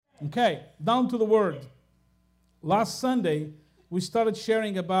Okay, down to the Word. Last Sunday, we started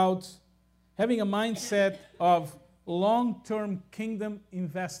sharing about having a mindset of long-term kingdom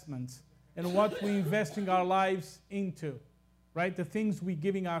investments and what we're investing our lives into, right? The things we're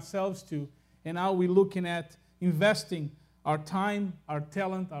giving ourselves to, and how we're looking at investing our time, our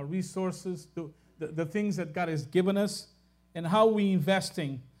talent, our resources, the things that God has given us, and how we're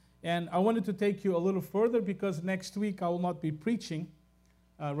investing. And I wanted to take you a little further because next week I will not be preaching.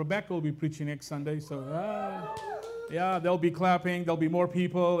 Rebecca will be preaching next Sunday, so yeah, they'll be clapping, there'll be more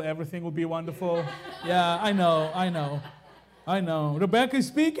people, everything will be wonderful. Yeah, I know. Rebecca is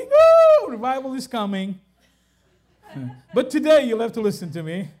speaking, revival is coming. But today you'll have to listen to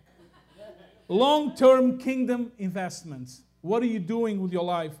me. Long-term kingdom investments. What are you doing with your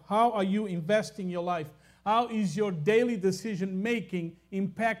life? How are you investing your life? How is your daily decision-making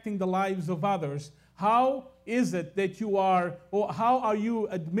impacting the lives of others? How is it that you are, or how are you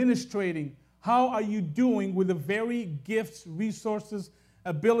administrating? How are you doing with the very gifts, resources,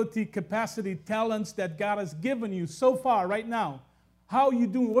 ability, capacity, talents that God has given you so far, right now? How are you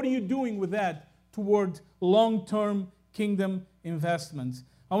doing? What are you doing with that toward long-term kingdom investments?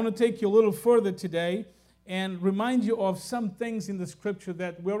 I want to take you a little further today and remind you of some things in the Scripture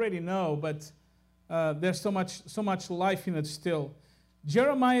that we already know, but there's so much life in it still.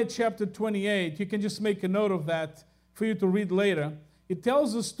 Jeremiah chapter 28, you can just make a note of that for you to read later. It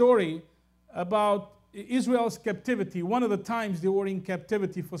tells a story about Israel's captivity. One of the times they were in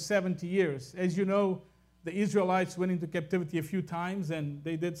captivity for 70 years. As you know, the Israelites went into captivity a few times, and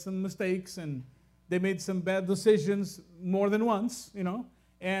they did some mistakes, and they made some bad decisions more than once,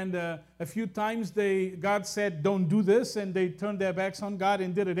 And a few times God said, don't do this, and they turned their backs on God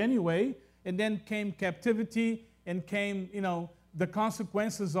and did it anyway. And then came captivity and came, the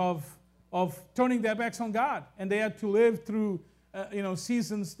consequences of turning their backs on God. And they had to live through,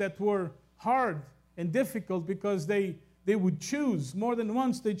 seasons that were hard and difficult because they would choose. More than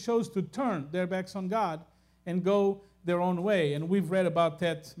once, they chose to turn their backs on God and go their own way. And we've read about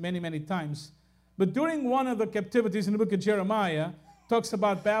that many, many times. But during one of the captivities in the book of Jeremiah, talks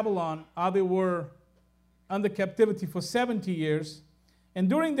about Babylon, how they were under captivity for 70 years. And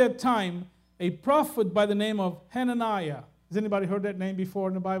during that time, a prophet by the name of Hananiah. Has anybody heard that name before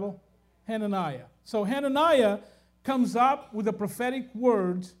in the Bible? Hananiah. So Hananiah comes up with a prophetic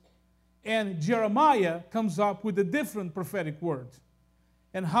word, and Jeremiah comes up with a different prophetic word.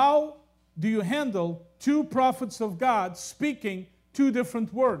 And how do you handle two prophets of God speaking two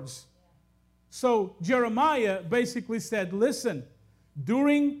different words? So Jeremiah basically said, listen,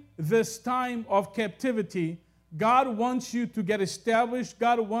 during this time of captivity, God wants you to get established.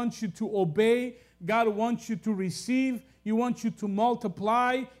 God wants you to obey. God wants you to receive. He wants you to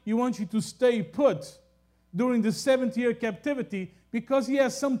multiply. He wants you to stay put during the 70-year captivity because He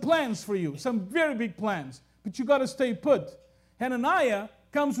has some plans for you, some very big plans. But you got to stay put. Hananiah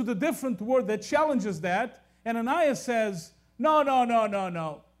comes with a different word that challenges that. Hananiah says,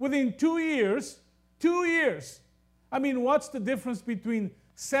 no. Within 2 years, 2 years. I mean, what's the difference between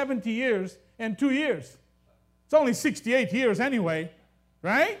 70 years and 2 years? It's only 68 years anyway,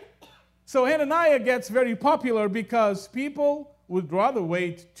 right? So Hananiah gets very popular because people would rather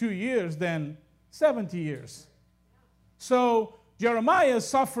wait 2 years than 70 years. So Jeremiah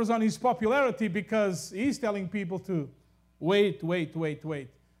suffers on his popularity because he's telling people to wait.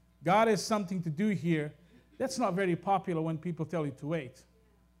 God has something to do here. That's not very popular when people tell you to wait.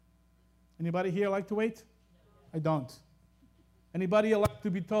 Anybody here like to wait? I don't. Anybody like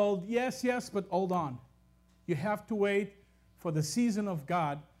to be told, yes, but hold on. You have to wait for the season of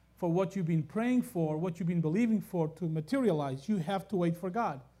God, for what you've been praying for, what you've been believing for to materialize. You have to wait for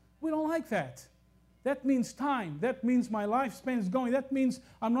God. We don't like that. That means time. That means my lifespan is going. That means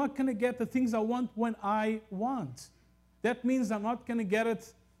I'm not going to get the things I want when I want. That means I'm not going to get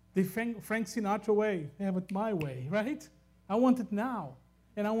it the Frank Sinatra way. Have it my way, right? I want it now,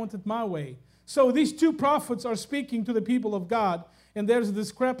 and I want it my way. So these two prophets are speaking to the people of God, and there's a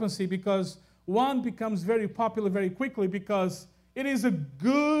discrepancy because one becomes very popular very quickly because it is a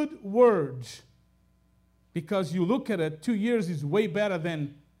good word. Because you look at it, 2 years is way better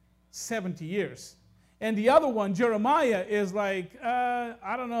than 70 years. And the other one, Jeremiah, is like,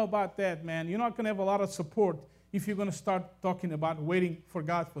 I don't know about that, man. You're not going to have a lot of support if you're going to start talking about waiting for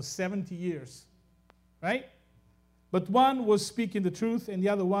God for 70 years. Right? But one was speaking the truth and the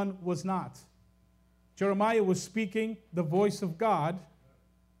other one was not. Jeremiah was speaking the voice of God,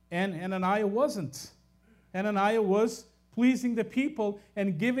 and Hananiah wasn't. Hananiah was pleasing the people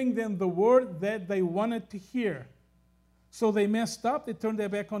and giving them the word that they wanted to hear. So they messed up, they turned their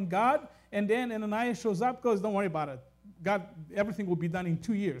back on God, and then Ananias shows up, goes, don't worry about it. God, everything will be done in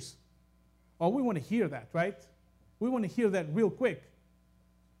 2 years. Well, we want to hear that, right? We want to hear that real quick.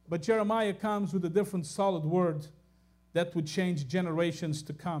 But Jeremiah comes with a different solid word that would change generations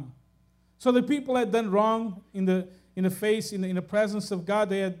to come. So the people had done wrong in the presence of God.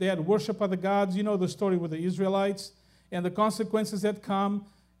 They had worship other gods. You know the story with the Israelites and the consequences that come.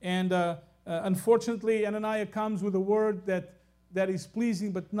 And unfortunately, Ananias comes with a word that is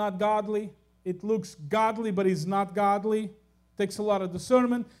pleasing but not godly. It looks godly but is not godly. Takes a lot of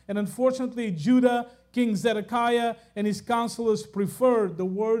discernment. And unfortunately, Judah, King Zedekiah, and his counselors preferred the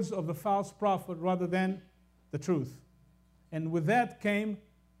words of the false prophet rather than the truth. And with that came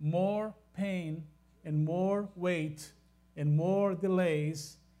more pain and more weight and more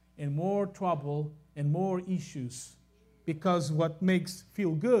delays and more trouble and more issues. Because what makes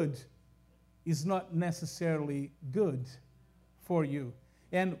feel good is not necessarily good for you.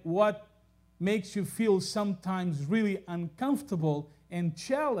 And what makes you feel sometimes really uncomfortable and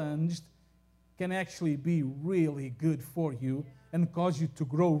challenged can actually be really good for you and cause you to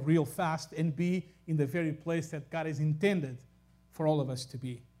grow real fast and be in the very place that God has intended for all of us to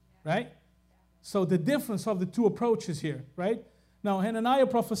be, right? So the difference of the two approaches here, right? Now, Hananiah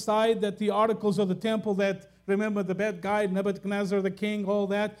prophesied that the articles of the temple that, remember the bad guy, Nebuchadnezzar, the king, all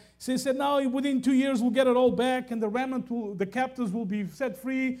that. So he said, no, within 2 years we'll get it all back and the captives will be set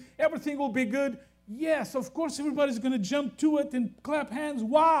free. Everything will be good. Yes, of course, everybody's going to jump to it and clap hands.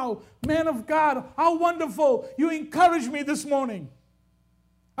 Wow, man of God, how wonderful. You encouraged me this morning.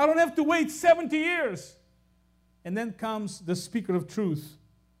 I don't have to wait 70 years. And then comes the speaker of truth.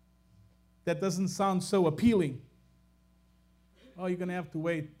 That doesn't sound so appealing. Oh, you're going to have to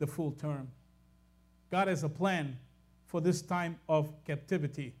wait the full term. God has a plan for this time of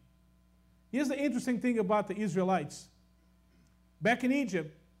captivity. Here's the interesting thing about the Israelites. Back in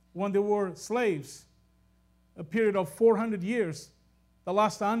Egypt, when they were slaves, a period of 400 years, the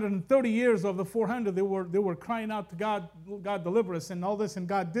last 130 years of the 400, they were crying out to God, God deliver us and all this, and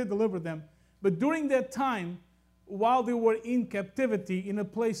God did deliver them. But during that time, while they were in captivity, in a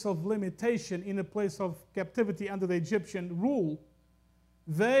place of limitation, in a place of captivity under the Egyptian rule,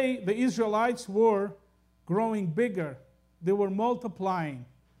 the Israelites were growing bigger. They were multiplying.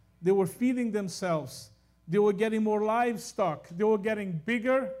 They were feeding themselves. They were getting more livestock. They were getting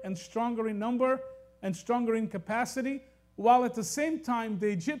bigger and stronger in number and stronger in capacity, while at the same time the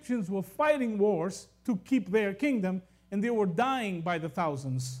Egyptians were fighting wars to keep their kingdom, and they were dying by the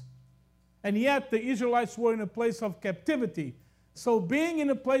thousands. And yet the Israelites were in a place of captivity. So being in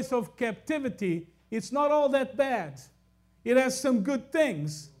a place of captivity, it's not all that bad. It has some good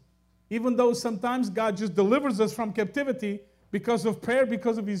things. Even though sometimes God just delivers us from captivity because of prayer,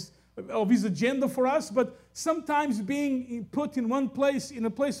 because of his agenda for us. But sometimes being put in one place, in a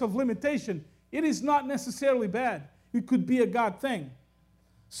place of limitation, it is not necessarily bad. It could be a God thing.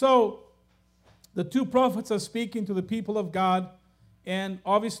 So the two prophets are speaking to the people of God, and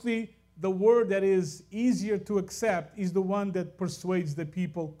obviously the word that is easier to accept is the one that persuades the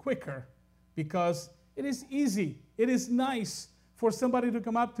people quicker, because it is easy. It is nice for somebody to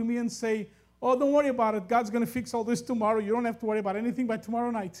come up to me and say, oh, don't worry about it. God's going to fix all this tomorrow. You don't have to worry about anything by tomorrow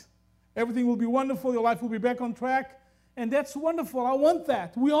night. Everything will be wonderful. Your life will be back on track. And that's wonderful. I want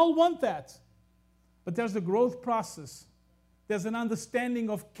that. We all want that. But there's a growth process. There's an understanding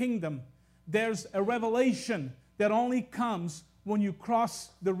of kingdom. There's a revelation that only comes when you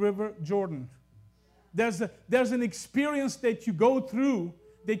cross the river Jordan. There's an experience that you go through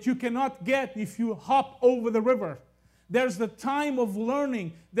that you cannot get if you hop over the river. There's the time of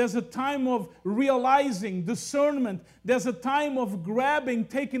learning. There's a time of realizing, discernment. There's a time of grabbing,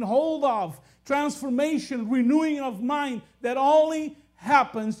 taking hold of, transformation, renewing of mind that only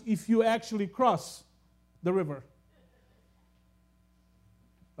happens if you actually cross the river.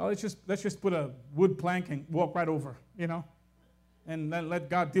 Well, let's just put a wood plank and walk right over, and let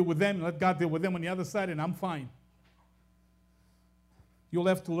God deal with them. Let God deal with them on the other side, and I'm fine. You'll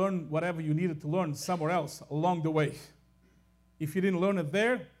have to learn whatever you needed to learn somewhere else along the way. If you didn't learn it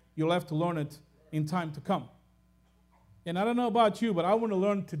there, you'll have to learn it in time to come. And I don't know about you, but I want to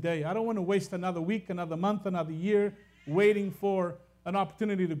learn today. I don't want to waste another week, another month, another year waiting for an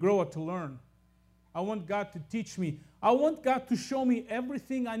opportunity to grow or to learn. I want God to teach me. I want God to show me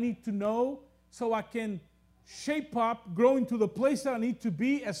everything I need to know so I can shape up, grow into the place that I need to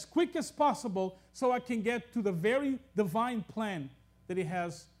be as quick as possible so I can get to the very divine plan that He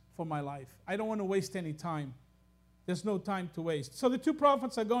has for my life. I don't want to waste any time. There's no time to waste. So the two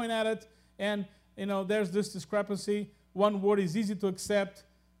prophets are going at it, and there's this discrepancy. One word is easy to accept,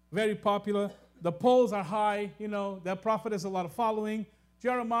 very popular. The polls are high. That prophet has a lot of following.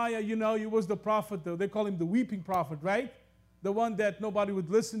 Jeremiah, you know, he was the prophet, they call him the weeping prophet, right? The one that nobody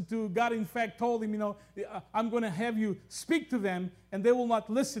would listen to. God, in fact, told him, you know, I'm going to have you speak to them, and they will not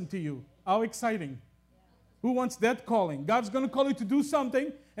listen to you. How exciting. Who wants that calling? God's going to call you to do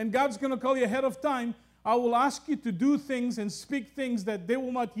something, and God's going to call you ahead of time. I will ask you to do things and speak things that they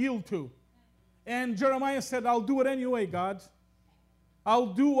will not yield to. And Jeremiah said, I'll do it anyway, God.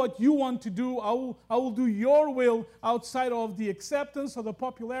 I'll do what you want to do. I will do your will outside of the acceptance or the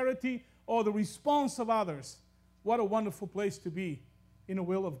popularity or the response of others. What a wonderful place to be in the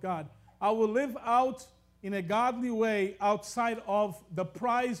will of God. I will live out in a godly way outside of the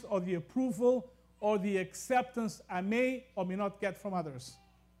prize or the approval or the acceptance I may or may not get from others.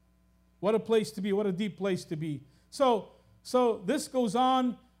 What a place to be. What a deep place to be. So this goes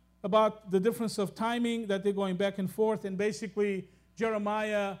on about the difference of timing that they're going back and forth, and basically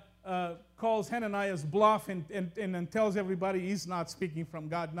Jeremiah calls Hananiah's bluff and tells everybody he's not speaking from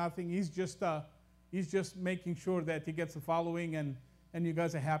God, nothing. He's just making sure that he gets a following and you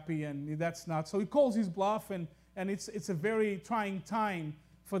guys are happy, and that's not. So he calls his bluff, and it's a very trying time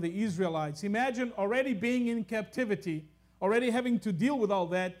for the Israelites. Imagine already being in captivity, already having to deal with all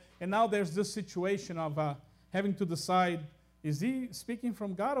that, and now there's this situation of having to decide, is he speaking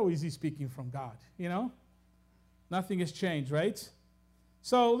from God or is he speaking from God? You know? Nothing has changed, right?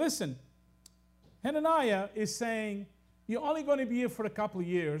 So listen, Hananiah is saying, you're only going to be here for a couple of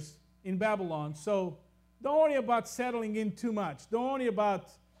years in Babylon, so don't worry about settling in too much. Don't worry about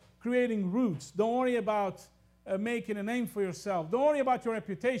creating roots. Don't worry about making a name for yourself. Don't worry about your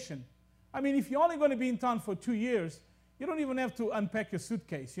reputation. I mean, if you're only going to be in town for 2 years, you don't even have to unpack your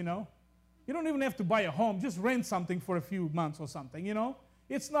suitcase, you know? You don't even have to buy a home. Just rent something for a few months or something, you know?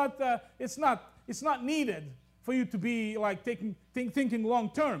 It's not needed for you to be like thinking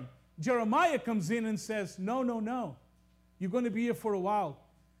long term. Jeremiah comes in and says, no, no, no. You're going to be here for a while.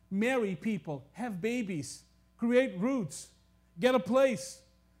 Marry people. Have babies. Create roots. Get a place.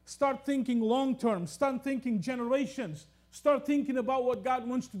 Start thinking long term. Start thinking generations. Start thinking about what God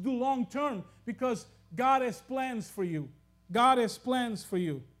wants to do long term, because God has plans for you. God has plans for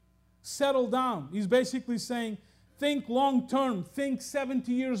you. Settle down. He's basically saying, think long term. Think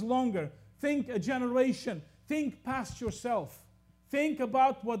 70 years longer. Think a generation. Think past yourself. Think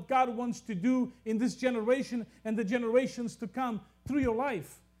about what God wants to do in this generation and the generations to come through your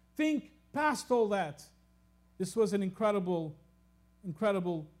life. Think past all that. This was an incredible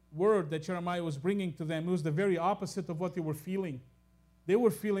word that Jeremiah was bringing to them. It was the very opposite of what they were feeling. They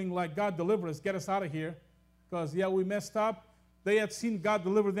were feeling like, God, deliver us, get us out of here. Because, yeah, we messed up. They had seen God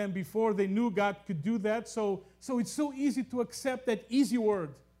deliver them before. They knew God could do that. So it's so easy to accept that easy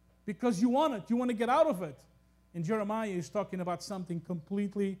word because you want it. You want to get out of it. And Jeremiah is talking about something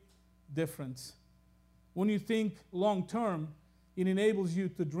completely different. When you think long term, it enables you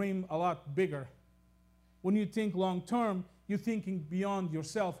to dream a lot bigger. When you think long term, you're thinking beyond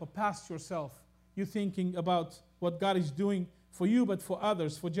yourself or past yourself. You're thinking about what God is doing for you, but for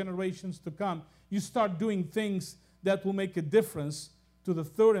others, for generations to come. You start doing things that will make a difference to the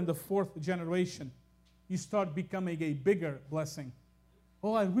third and the fourth generation. You start becoming a bigger blessing.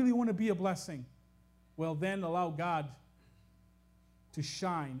 Oh, I really want to be a blessing. Well, then allow God to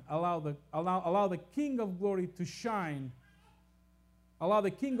shine. Allow the King of Glory to shine. Allow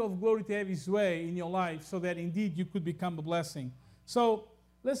the King of Glory to have His way in your life so that indeed you could become a blessing. So,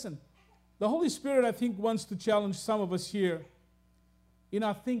 listen, the Holy Spirit, I think, wants to challenge some of us here in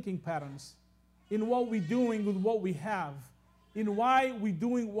our thinking patterns, in what we're doing with what we have, in why we're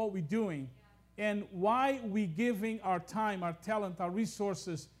doing what we're doing, and why we're giving our time, our talent, our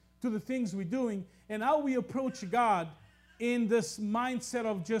resources to the things we're doing, and how we approach God in this mindset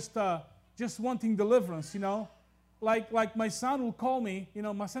of just wanting deliverance, you know. Like my son will call me, you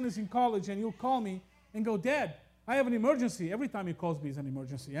know, my son is in college, and he'll call me and go, Dad, I have an emergency. Every time he calls me, it's an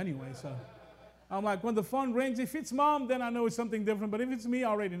emergency anyway, so I'm like, when the phone rings, if it's Mom, then I know it's something different, but if it's me, I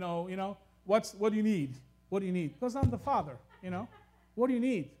already know, you know. What do you need? What do you need? Because I'm the father, you know. What do you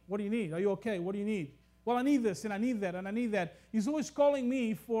need? What do you need? Are you okay? What do you need? Well, I need this, and I need that, and I need that. He's always calling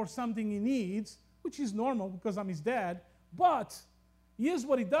me for something he needs, which is normal because I'm his dad. But here's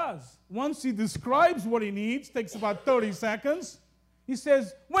what he does. Once he describes what he needs, takes about 30 seconds, he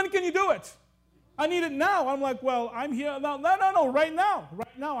says, when can you do it? I need it now. I'm like, well, I'm here now. No, right now.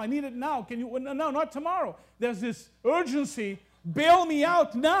 Right now. I need it now. Can you? No, not tomorrow. There's this urgency. Bail me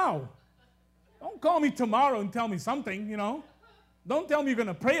out now. Don't call me tomorrow and tell me something, you know. Don't tell me you're going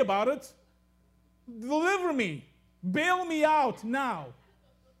to pray about it. Deliver me. Bail me out now.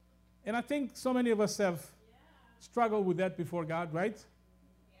 And I think so many of us have struggled with that before God, right?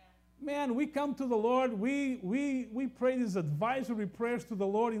 Man, we come to the Lord, we pray these advisory prayers to the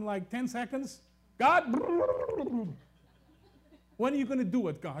Lord in like 10 seconds. God, when are you going to do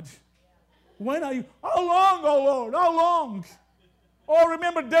it, God? When are you? How long, oh Lord? How long? Oh,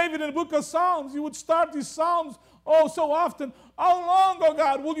 remember David in the book of Psalms. You would start these Psalms oh so often. How long, oh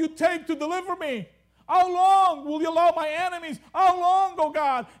God, will you take to deliver me? How long will you allow my enemies? How long, oh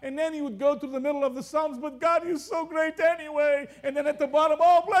God? And then he would go to the middle of the Psalms, but God, you're so great anyway. And then at the bottom,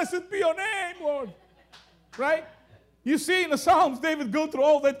 oh, blessed be your name, Lord. Right? You see in the Psalms, David go through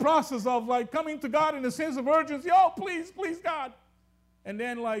all that process of like coming to God in a sense of urgency. Oh, please, please, God. And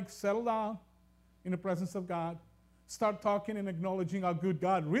then like settle down in the presence of God. Start talking and acknowledging how good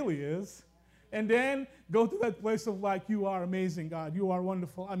God really is. And then go to that place of like, you are amazing, God. You are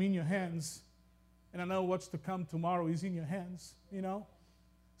wonderful. I'm in your hands. And I know what's to come tomorrow is in your hands, you know.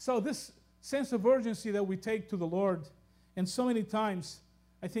 So this sense of urgency that we take to the Lord, and so many times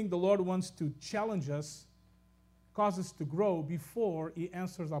I think the Lord wants to challenge us, cause us to grow before he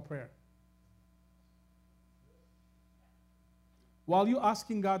answers our prayer. While you're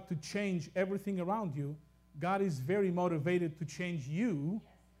asking God to change everything around you, God is very motivated to change you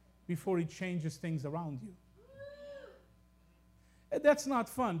before he changes things around you. And that's not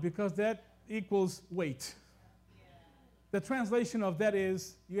fun because that equals wait. The translation of that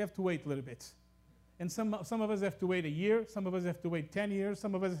is you have to wait a little bit. And some of us have to wait a year, some of us have to wait 10 years,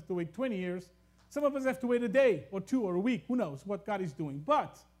 some of us have to wait 20 years, some of us have to wait a day or two or a week, who knows what God is doing.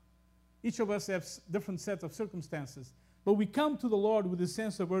 But each of us have different sets of circumstances. But we come to the Lord with a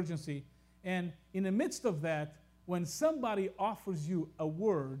sense of urgency, and in the midst of that, when somebody offers you a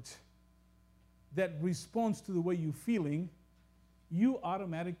word that responds to the way you're feeling, you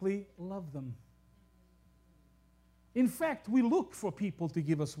automatically love them. In fact, we look for people to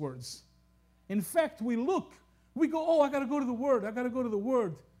give us words. In fact, we go, oh, I got to go to the Word. I got to go to the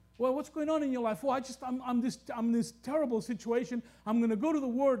Word. Well, what's going on in your life? Oh, I'm in this terrible situation. I'm going to go to the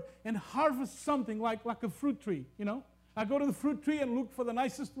Word and harvest something like a fruit tree, you know. I go to the fruit tree and look for the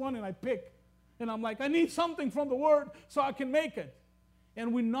nicest one and I pick. And I'm like, I need something from the Word so I can make it.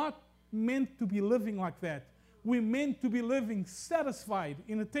 And we're not meant to be living like that. We're meant to be living satisfied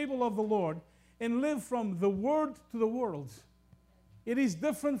in the table of the Lord and live from the Word to the world. It is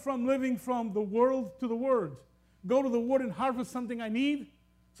different from living from the world to the Word. Go to the Word and harvest something I need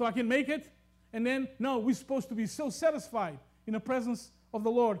so I can make it. And then, no, we're supposed to be so satisfied in the presence of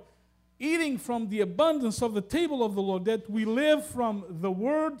the Lord, eating from the abundance of the table of the Lord, that we live from the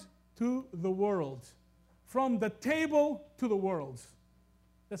Word to the world. From the table to the world.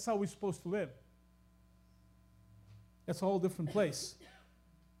 That's how we're supposed to live. That's a whole different place.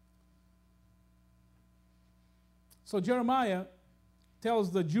 So Jeremiah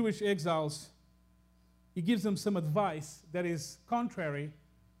tells the Jewish exiles, he gives them some advice that is contrary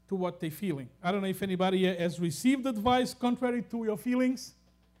to what they're feeling. I don't know if anybody has received advice contrary to your feelings,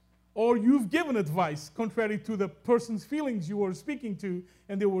 or you've given advice contrary to the person's feelings you were speaking to,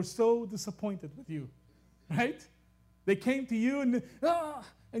 and they were so disappointed with you, right? They came to you and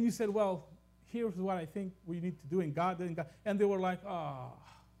you said, well, here's what I think we need to do in God. And they were like, oh,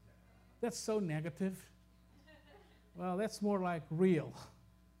 that's so negative. Well, that's more like real.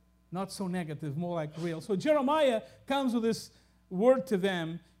 Not so negative, more like real. So Jeremiah comes with this word to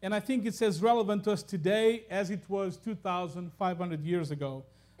them, and I think it's as relevant to us today as it was 2,500 years ago.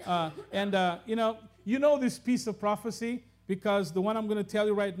 You know this piece of prophecy, because the one I'm going to tell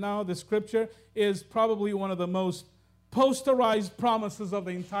you right now, the scripture, is probably one of the most posterized promises of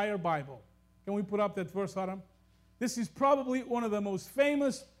the entire Bible. Can we put up that verse, Adam? This is probably one of the most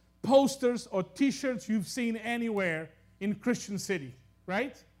famous posters or T-shirts you've seen anywhere in Christian City,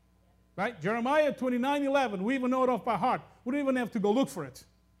 right? Right? Jeremiah 29:11. We even know it off by heart. We don't even have to go look for it.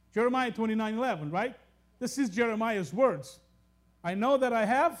 Jeremiah 29:11, right? This is Jeremiah's words. I know that I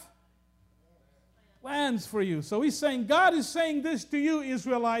have plans for you. So he's saying, God is saying this to you,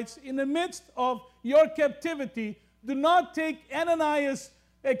 Israelites, in the midst of your captivity. Do not take Ananias'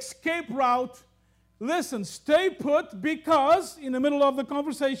 escape route. Listen, stay put, because, in the middle of the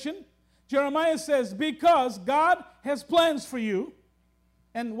conversation, Jeremiah says, because God has plans for you.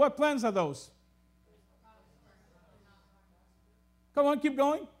 And what plans are those? Come on, keep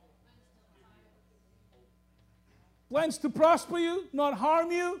going. Plans to prosper you, not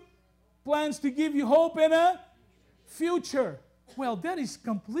harm you. Plans to give you hope in a future. Well, that is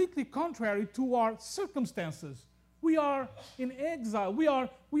completely contrary to our circumstances. We are in exile. We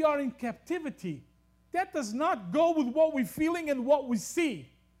are in captivity. That does not go with what we're feeling and what we see.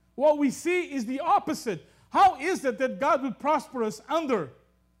 What we see is the opposite. How is it that God would prosper us under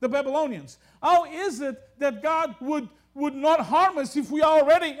the Babylonians? How is it that God would would not harm us if we are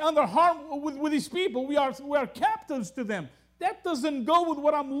already under harm with these people. We are captives to them. That doesn't go with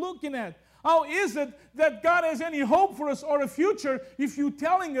what I'm looking at. How is it that God has any hope for us or a future if you're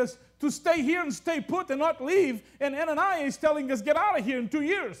telling us to stay here and stay put and not leave, and Ananias is telling us get out of here in 2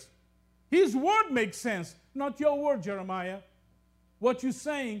 years? His word makes sense, not your word, Jeremiah. What you're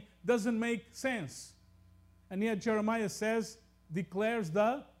saying doesn't make sense. And yet Jeremiah says, declares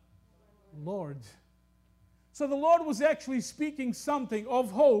the Lord. So the Lord was actually speaking something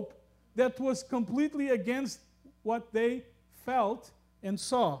of hope that was completely against what they felt and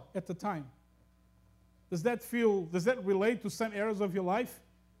saw at the time. Does that relate to some areas of your life?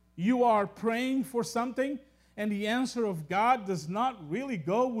 You are praying for something and the answer of God does not really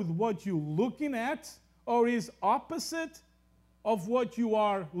go with what you're looking at or is opposite of what you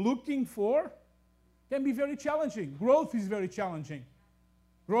are looking for. It can be very challenging. Growth is very challenging.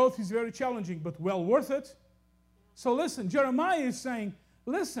 Growth is very challenging, but well worth it. So listen, Jeremiah is saying,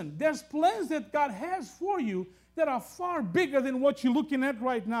 listen, there's plans that God has for you that are far bigger than what you're looking at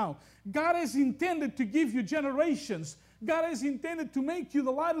right now. God has intended to give you generations. God has intended to make you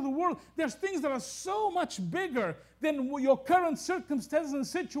the light of the world. There's things that are so much bigger than your current circumstances and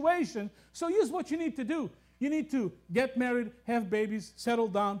situation. So here's what you need to do. You need to get married, have babies, settle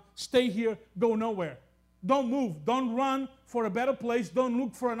down, stay here, go nowhere. Don't move. Don't run for a better place. Don't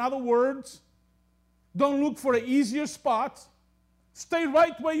look for another words. Don't look for an easier spot. Stay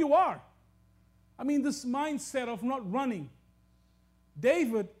right where you are. I mean, this mindset of not running.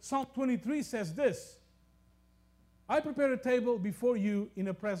 David, Psalm 23 says this, I prepare a table before you in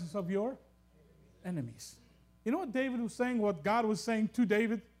the presence of your enemies. You know what David was saying, what God was saying to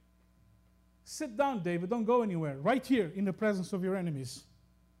David? Sit down, David, don't go anywhere. Right here in the presence of your enemies.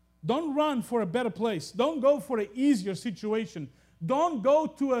 Don't run for a better place. Don't go for an easier situation. Don't go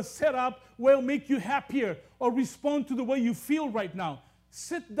to a setup where it'll make you happier or respond to the way you feel right now.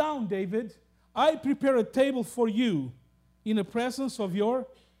 Sit down, David. I prepare a table for you in the presence of your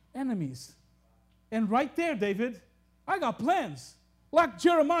enemies. And right there, David, I got plans. Like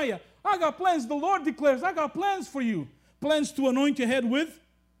Jeremiah, I got plans. The Lord declares, I got plans for you. Plans to anoint your head with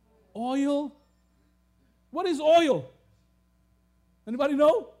oil. What is oil? Anybody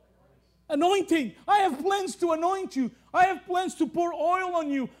know? Anointing. I have plans to anoint you. I have plans to pour oil on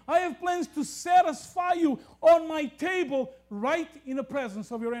you. I have plans to satisfy you on my table right in the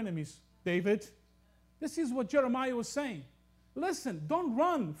presence of your enemies. David, this is what Jeremiah was saying. Listen, don't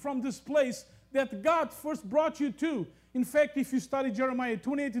run from this place that God first brought you to. In fact, if you study Jeremiah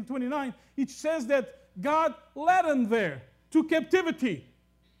 28 and 29, it says that God led them there to captivity.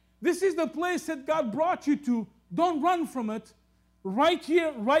 This is the place that God brought you to. Don't run from it. Right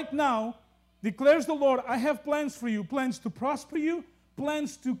here, right now, declares the Lord, I have plans for you, plans to prosper you,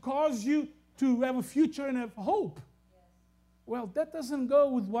 plans to cause you to have a future and have hope. Well, that doesn't go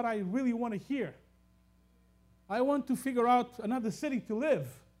with what I really want to hear. I want to figure out another city to live.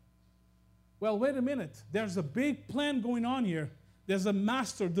 Well, wait a minute. There's a big plan going on here. There's a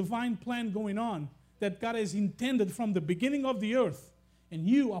master divine plan going on that God has intended from the beginning of the earth, and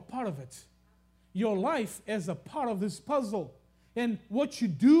you are part of it. Your life is a part of this puzzle. And what you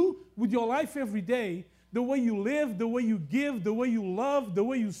do with your life every day, the way you live, the way you give, the way you love, the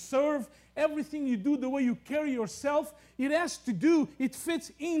way you serve, everything you do, the way you carry yourself, it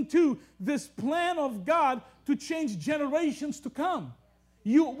fits into this plan of God to change generations to come.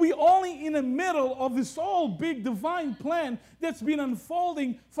 We only in the middle of this all big divine plan that's been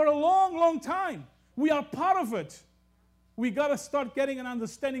unfolding for a long, long time. We are part of it. We got to start getting an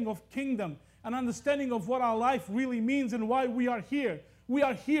understanding of kingdom, an understanding of what our life really means and why we are here. We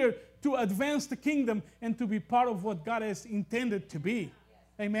are here to advance the kingdom and to be part of what God has intended to be.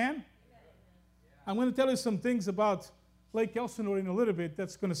 Amen? I'm going to tell you some things about Lake Elsinore in a little bit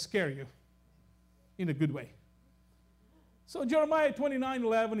that's going to scare you in a good way. So Jeremiah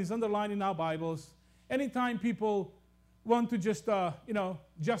 29:11 is underlined in our Bibles. Anytime people want to just,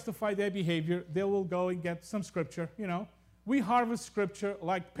 justify their behavior, they will go and get some scripture, We harvest scripture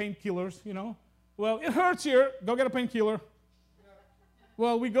like painkillers, Well, it hurts here. Go get a painkiller.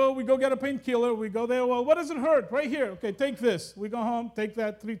 Well, we go get a painkiller. We go there. Well, what does it hurt? Right here. Okay, take this. We go home, take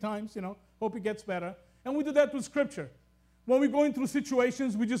that 3 times, Hope it gets better. And we do that with scripture. When we're going through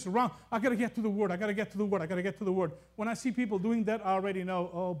situations, we just run. I got to get to the Word. I got to get to the Word. I got to get to the Word. When I see people doing that, I already know,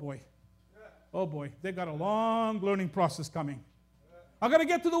 oh, boy. Oh, boy. They got a long learning process coming. I got to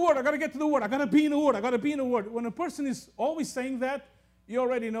get to the Word. I got to get to the Word. I got to be in the Word. I got to be in the Word. When a person is always saying that, you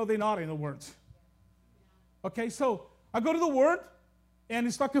already know they're not in the Word. Okay, so I go to the Word, and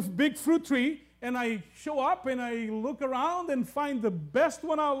it's like a big fruit tree, and I show up, and I look around and find the best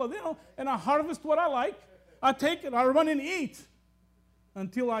one I love, and I harvest what I like. I take it, I run and eat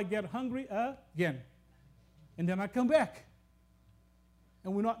until I get hungry again. And then I come back.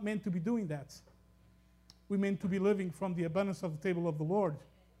 And we're not meant to be doing that. We're meant to be living from the abundance of the table of the Lord.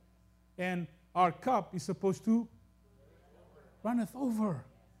 And our cup is supposed to runneth over.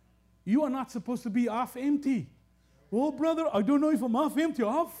 You are not supposed to be half empty. Oh, brother, I don't know if I'm half empty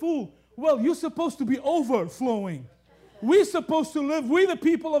or half full. Well, you're supposed to be overflowing. We're supposed to live, we the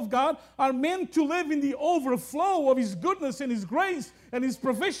people of God are meant to live in the overflow of His goodness and His grace and His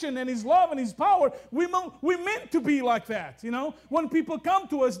provision and His love and His power. We're meant to be like that, you know. When people come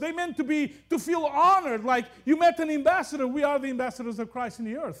to us, they're meant to feel honored, like you met an ambassador. We are the ambassadors of Christ in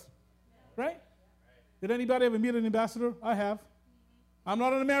the earth, right? Did anybody ever meet an ambassador? I have. I'm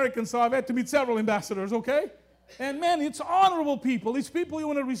not an American, so I've had to meet several ambassadors, okay? And man, it's honorable people. It's people you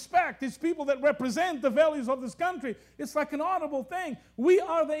want to respect. It's people that represent the values of this country. It's like an honorable thing. We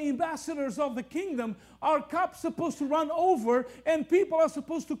are the ambassadors of the kingdom. Our cup's supposed to run over, and people are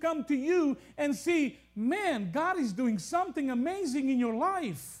supposed to come to you and see, man, God is doing something amazing in your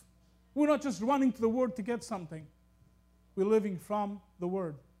life. We're not just running to the Word to get something. We're living from the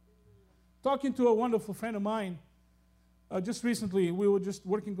Word. Talking to a wonderful friend of mine, just recently, we were just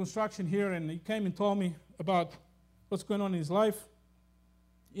working construction here, and he came and told me about what's going on in his life.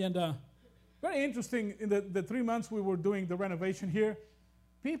 And very interesting, in the 3 months we were doing the renovation here,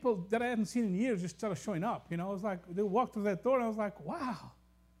 people that I hadn't seen in years just started showing up. You know, I was like, they walked through that door, and I was like, wow.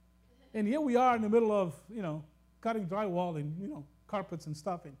 And here we are in the middle of, you know, cutting drywall and, you know, carpets and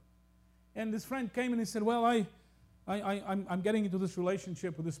stuff. And this friend came and he said, well, I'm getting into this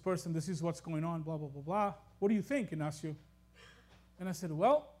relationship with this person. This is what's going on, blah, blah, blah, blah. What do you think, Inacio? And I said,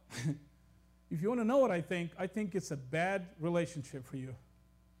 well, if you want to know what I think it's a bad relationship for you.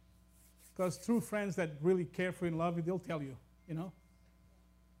 Because true friends that really care for you and love you, they'll tell you, you know.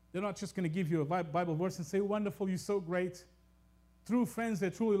 They're not just going to give you a Bible verse and say, wonderful, you're so great. True friends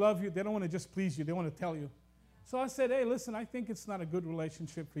that truly love you, they don't want to just please you. They want to tell you. So I said, hey, listen, I think it's not a good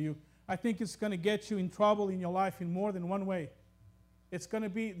relationship for you. I think it's going to get you in trouble in your life in more than one way. It's going to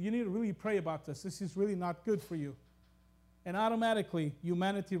be, you need to really pray about this. This is really not good for you. And automatically,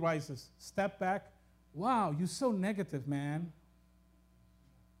 humanity rises. Step back. Wow, you're so negative, man.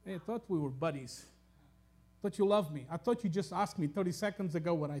 Hey, I thought we were buddies. I thought you loved me. I thought you just asked me 30 seconds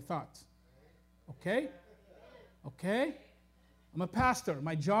ago what I thought. Okay? Okay? I'm a pastor.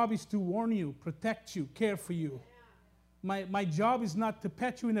 My job is to warn you, protect you, care for you. My job is not to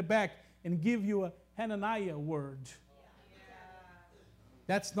pat you in the back and give you a Hananiah word.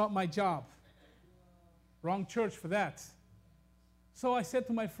 That's not my job. Wrong church for that. So I said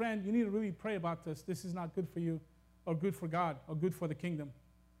to my friend, you need to really pray about this. This is not good for you or good for God or good for the kingdom.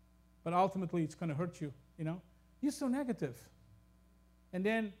 But ultimately, it's going to hurt you, you know. You're so negative. And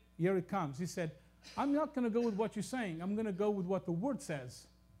then here it comes. He said, I'm not going to go with what you're saying. I'm going to go with what the Word says.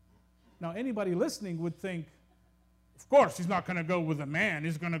 Now, anybody listening would think, of course, he's not going to go with a man.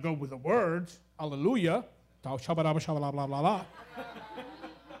 He's going to go with the Word. Hallelujah.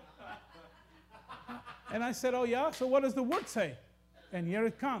 And I said, oh, yeah? So what does the Word say? And here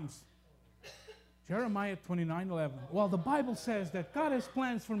it comes. Jeremiah 29:11. Well, the Bible says that God has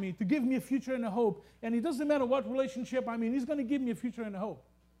plans for me to give me a future and a hope. And it doesn't matter what relationship I'm in, He's going to give me a future and a hope.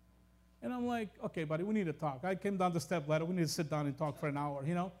 And I'm like, okay, buddy, we need to talk. I came down the step ladder. We need to sit down and talk for an hour,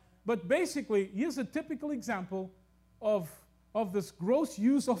 you know. But basically, here's a typical example of this gross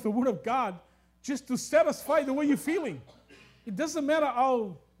use of the Word of God just to satisfy the way you're feeling. It doesn't matter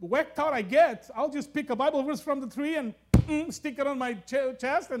how whacked out I get. I'll just pick a Bible verse from the tree and stick it on my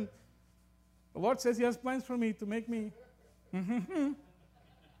chest, and the Lord says He has plans for me to make me.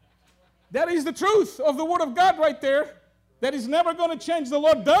 That is the truth of the Word of God right there. That is never going to change. The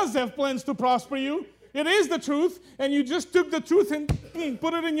Lord does have plans to prosper you. It is the truth, and you just took the truth and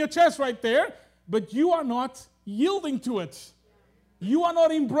put it in your chest right there, but you are not yielding to it. You are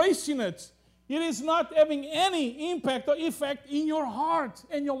not embracing it. It is not having any impact or effect in your heart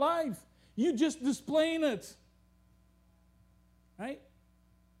and your life. You're just displaying it. Right?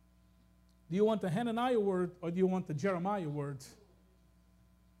 Do you want the Hananiah word or do you want the Jeremiah word?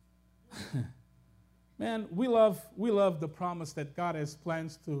 Man, we love the promise that God has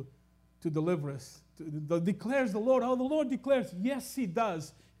plans to deliver us. Declares the Lord. Oh, the Lord declares. Yes, He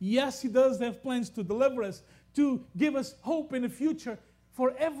does. Yes, He does have plans to deliver us, to give us hope in the future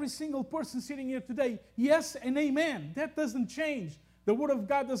for every single person sitting here today. Yes and amen. That doesn't change. The Word of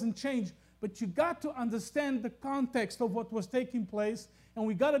God doesn't change. But you got to understand the context of what was taking place, and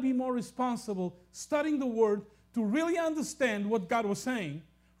we got to be more responsible studying the Word to really understand what God was saying,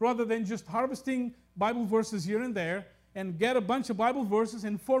 rather than just harvesting Bible verses here and there and get a bunch of Bible verses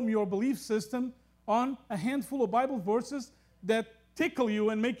and form your belief system on a handful of Bible verses that tickle you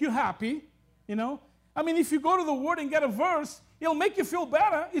and make you happy, you know. I mean, if you go to the Word and get a verse, it'll make you feel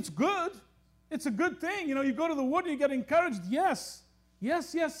better. It's good. It's a good thing. You know, you go to the Word and you get encouraged. Yes.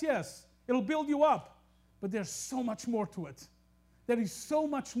 Yes, yes, yes. It'll build you up. But there's so much more to it. There is so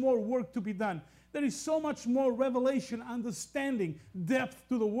much more work to be done. There is so much more revelation, understanding, depth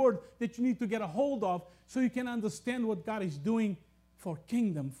to the Word that you need to get a hold of so you can understand what God is doing for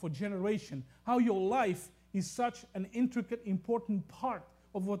kingdom, for generation, how your life is such an intricate, important part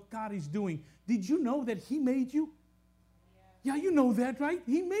of what God is doing. Did you know that He made you? Yeah, you know that, right?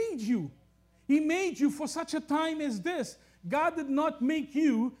 He made you. He made you for such a time as this. God did not make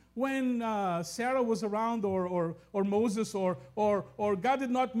you when Sarah was around or Moses or God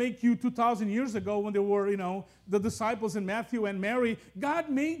did not make you 2,000 years ago when there were, you know, the disciples and Matthew and Mary. God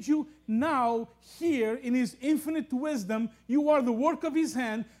made you now here in His infinite wisdom. You are the work of His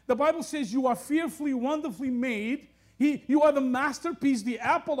hand. The Bible says you are fearfully, wonderfully made. You are the masterpiece, the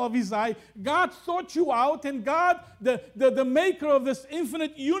apple of His eye. God thought you out, and God, the maker of this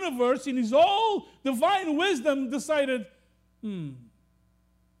infinite universe, in His all divine wisdom, decided,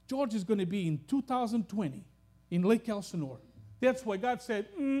 George is going to be in 2020 in Lake Elsinore. That's why God said,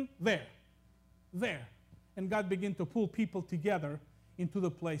 there. And God began to pull people together into the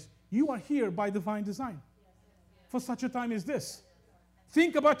place. You are here by divine design for such a time as this.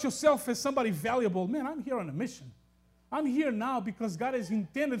 Think about yourself as somebody valuable. Man, I'm here on a mission. I'm here now because God has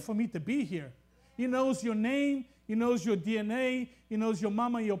intended for me to be here. He knows your name. He knows your DNA. He knows your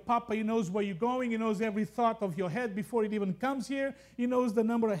mama, your papa. He knows where you're going. He knows every thought of your head before it even comes here. He knows the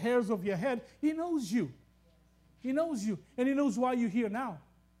number of hairs of your head. He knows you. He knows you. And He knows why you're here now.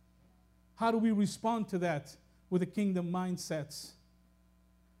 How do we respond to that with the kingdom mindsets?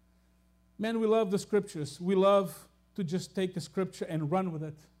 Man, we love the Scriptures. We love to just take a Scripture and run with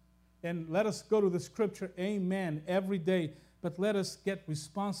it. And let us go to the Scripture, amen, every day. But let us get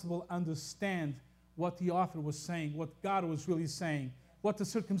responsible, understand what the author was saying, what God was really saying, what the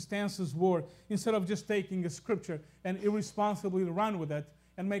circumstances were, instead of just taking a Scripture and irresponsibly run with it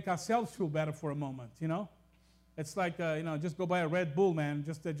and make ourselves feel better for a moment, you know? It's like, you know, just go buy a Red Bull, man.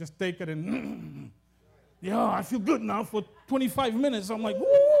 Just take it and, yeah, I feel good now for 25 minutes. I'm like,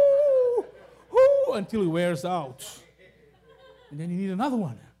 woo, woo, until it wears out. And then you need another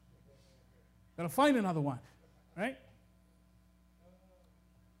one. Got to find another one, right?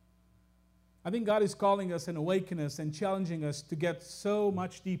 I think God is calling us and awakening us and challenging us to get so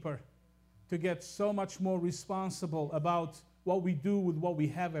much deeper, to get so much more responsible about what we do with what we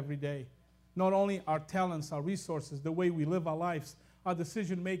have every day. Not only our talents, our resources, the way we live our lives, our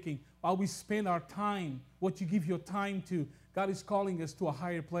decision making, how we spend our time, what you give your time to. God is calling us to a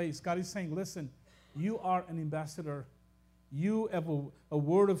higher place. God is saying, listen, you are an ambassador. You have a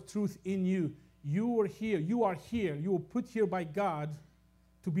word of truth in you. You are here. You were put here by God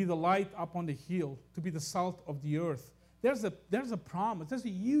to be the light up on the hill, to be the salt of the earth. There's a promise. There's a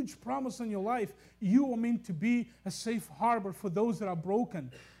huge promise in your life. You are meant to be a safe harbor for those that are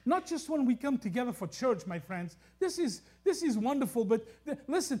broken. Not just when we come together for church, my friends. This is wonderful, but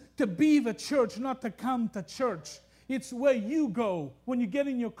listen, to be the church, not to come to church. It's where you go, when you get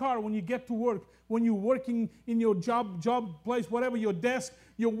in your car, when you get to work, when you're working in your job place, whatever, your desk,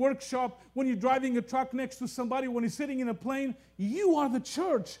 your workshop, when you're driving a truck next to somebody, when you're sitting in a plane. You are the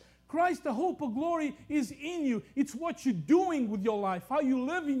church. Christ, the hope of glory, is in you. It's what you're doing with your life, how you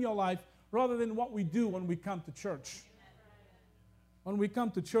live in your life, rather than what we do when we come to church. When we come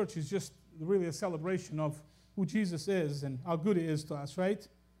to church, it's just really a celebration of who Jesus is and how good He is to us, right?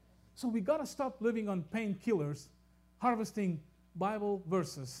 So we got to stop living on painkillers, harvesting Bible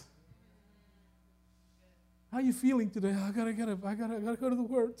verses. How are you feeling today? I gotta go to the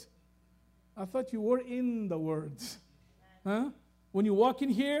Word. I thought you were in the Word. Huh? When you walk in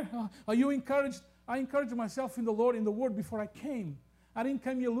here, are you encouraged? I encouraged myself in the Lord, in the Word before I came. I didn't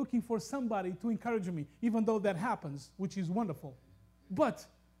come here looking for somebody to encourage me, even though that happens, which is wonderful. But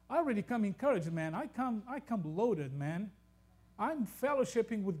I already come encouraged, man. I come loaded, man. I'm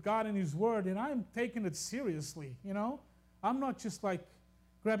fellowshipping with God and His Word, and I'm taking it seriously, you know? I'm not just like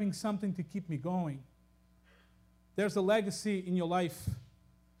grabbing something to keep me going. There's a legacy in your life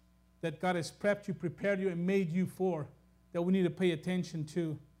that God has prepped you, prepared you, and made you for that we need to pay attention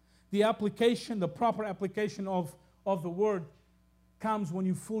to. The application, the proper application of the Word comes when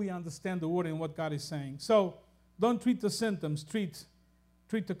you fully understand the Word and what God is saying. So don't treat the symptoms, treat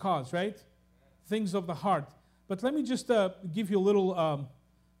the cause, right? Things of the heart. But let me just give you a little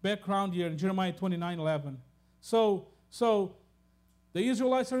background here in Jeremiah 29:11. So the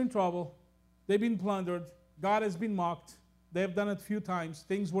Israelites are in trouble. They've been plundered. God has been mocked. They have done it a few times.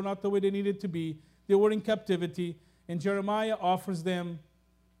 Things were not the way they needed to be. They were in captivity. And Jeremiah offers them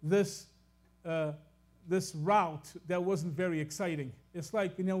this route that wasn't very exciting. It's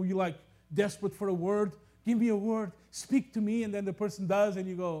like, you're like desperate for a word. Give me a word. Speak to me. And then the person does, and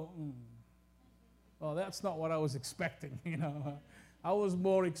you go, well, that's not what I was expecting, I was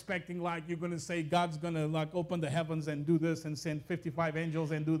more expecting like you're going to say God's going to like open the heavens and do this and send 55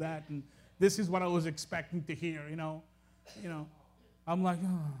 angels and do that. And this is what I was expecting to hear, I'm like,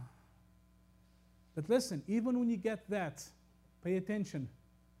 oh. But listen, even when you get that, pay attention.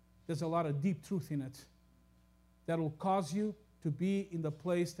 There's a lot of deep truth in it that will cause you to be in the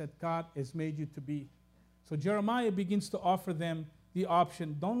place that God has made you to be. So Jeremiah begins to offer them the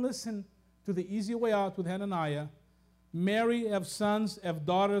option. Don't listen to the easy way out with Hananiah. Marry, have sons, have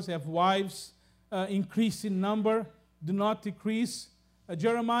daughters, have wives, increase in number, do not decrease.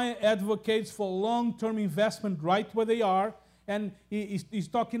 Jeremiah advocates for long-term investment right where they are. And he's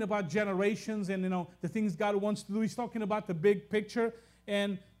talking about generations and, the things God wants to do. He's talking about the big picture.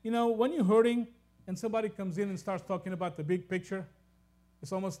 And, when you're hurting and somebody comes in and starts talking about the big picture,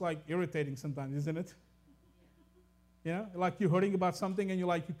 it's almost like irritating sometimes, isn't it? Like you're hurting about something and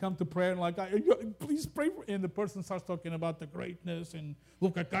you come to prayer and like, please pray for me. And the person starts talking about the greatness and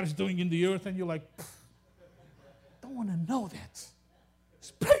look what God is doing in the earth. And you're like, don't want to know that.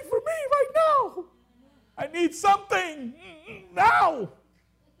 Just pray for me right now. I need something now.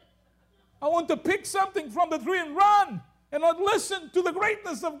 I want to pick something from the tree and run and not listen to the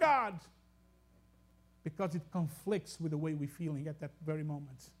greatness of God. Because it conflicts with the way we're feeling at that very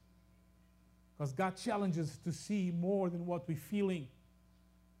moment. Because God challenges us to see more than what we're feeling.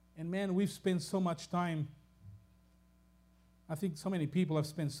 And man, we've spent so much time. I think so many people have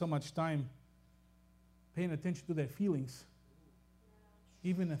spent so much time paying attention to their feelings.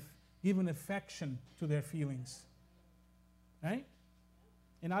 Even affection to their feelings. Right?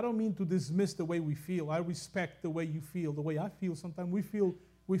 And I don't mean to dismiss the way we feel. I respect the way you feel, the way I feel. Sometimes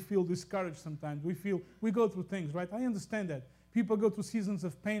we feel discouraged sometimes. We go through things, right? I understand that. People go through seasons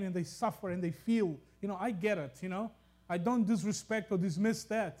of pain and they suffer and they feel, I get it, I don't disrespect or dismiss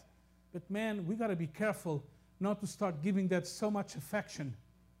that. But man, we got to be careful not to start giving that so much affection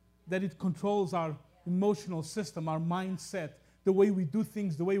that it controls our emotional system, our mindset, the way we do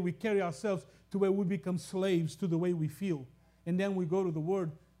things, the way we carry ourselves, to where we become slaves to the way we feel. And then we go to the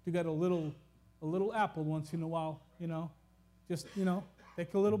Word to get a little apple once in a while, just,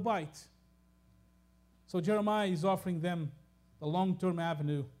 take a little bite. So Jeremiah is offering them the long-term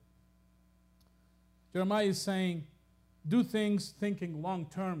avenue. Jeremiah is saying, do things thinking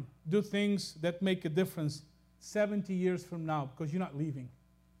long-term. Do things that make a difference 70 years from now, because you're not leaving.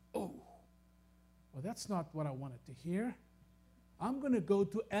 Oh, well, that's not what I wanted to hear. I'm going to go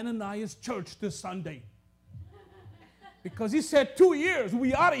to Ananias Church this Sunday. Because he said 2 years,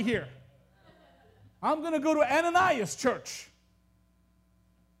 we out of here. I'm going to go to Ananias Church.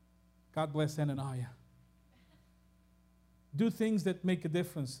 God bless Ananias. Do things that make a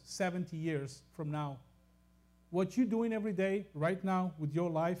difference 70 years from now. What you're doing every day, right now, with your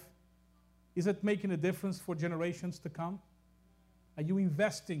life, is it making a difference for generations to come? Are you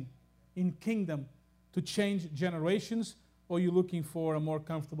investing in kingdom to change generations, or are you looking for a more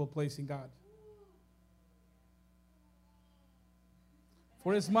comfortable place in God?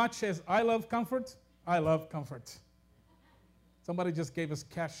 For as much as I love comfort, I love comfort. Somebody just gave us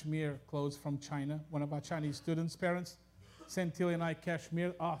cashmere clothes from China. One of our Chinese students' parents sent Tilly and I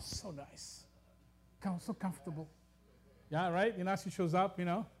cashmere. Oh, so nice. So comfortable. Yeah, right? Inacio shows up,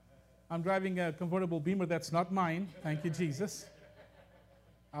 I'm driving a convertible Beamer that's not mine. Thank you, Jesus.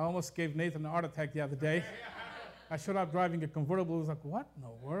 I almost gave Nathan an heart attack the other day. I showed up driving a convertible. He was like, what in the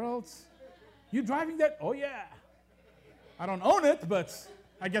world? You driving that? Oh, yeah. I don't own it, but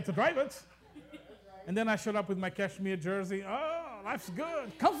I get to drive it. And then I showed up with my cashmere jersey. Oh, life's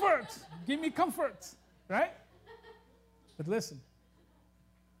good. Comfort. Give me comfort. Right? But listen,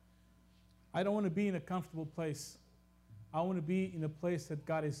 I don't want to be in a comfortable place. I want to be in a place that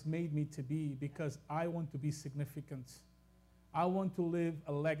God has made me to be, because I want to be significant. I want to leave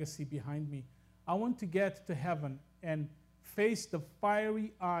a legacy behind me. I want to get to heaven and face the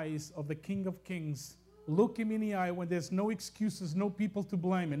fiery eyes of the King of Kings. Look him in the eye when there's no excuses, no people to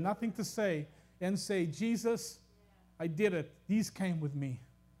blame, and nothing to say, and say, Jesus, I did it. These came with me.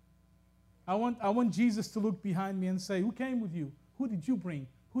 I want Jesus to look behind me and say, who came with you? Who did you bring?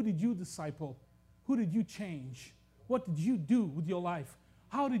 Who did you disciple? Who did you change? What did you do with your life?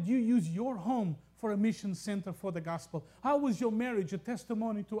 How did you use your home for a mission center for the gospel? How was your marriage a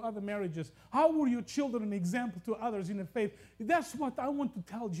testimony to other marriages? How were your children an example to others in the faith? That's what I want to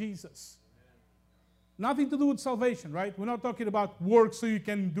tell Jesus. Nothing to do with salvation, right? We're not talking about work so you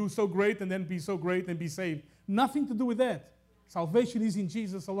can do so great and then be so great and be saved. Nothing to do with that. Salvation is in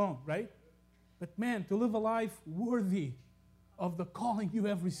Jesus alone, right? But man, to live a life worthy of the calling you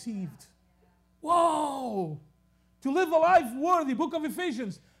have received. Whoa! To live a life worthy, book of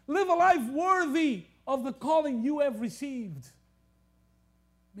Ephesians, live a life worthy of the calling you have received.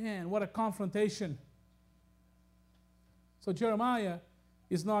 Man, what a confrontation. So Jeremiah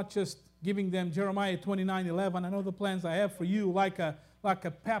is not just giving them Jeremiah 29:11. I know the plans I have for you, like a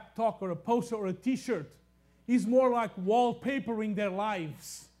pep talk or a poster or a t-shirt. He's more like wallpapering their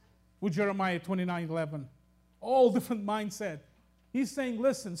lives with Jeremiah 29:11. All different mindset. He's saying,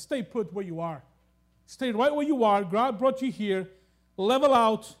 listen, stay put where you are. Stay right where you are. God brought you here. Level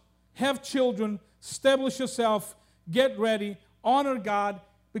out. Have children. Establish yourself. Get ready. Honor God,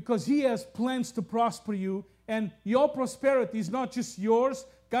 because He has plans to prosper you. And your prosperity is not just yours.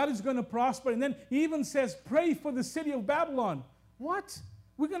 God is going to prosper. And then He even says, pray for the city of Babylon. What?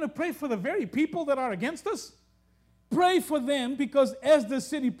 We're going to pray for the very people that are against us? Pray for them, because as the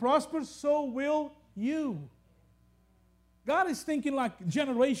city prospers, so will you. God is thinking like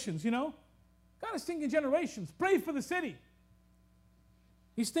generations, you know. God is thinking generations. Pray for the city.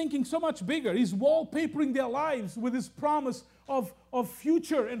 He's thinking so much bigger. He's wallpapering their lives with His promise of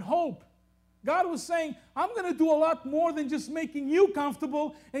future and hope. God was saying, I'm going to do a lot more than just making you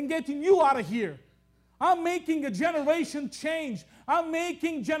comfortable and getting you out of here. I'm making a generation change. I'm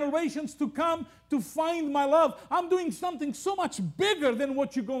making generations to come to find my love. I'm doing something so much bigger than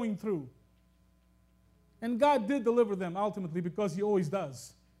what you're going through. And God did deliver them ultimately, because He always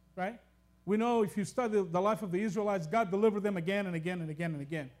does, right? We know if you study the life of the Israelites, God delivered them again and again and again and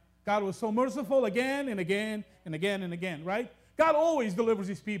again. God was so merciful again and again and again and again, right? God always delivers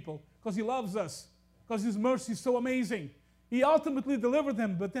His people because He loves us, because His mercy is so amazing. He ultimately delivered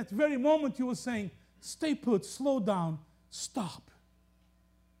them, but that very moment He was saying, stay put, slow down, stop.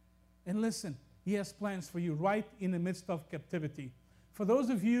 And listen, He has plans for you right in the midst of captivity. For those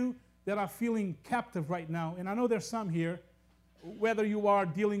of you that are feeling captive right now, and I know there's some here, whether you are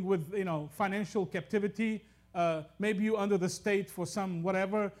dealing with, financial captivity, maybe you're under the state for some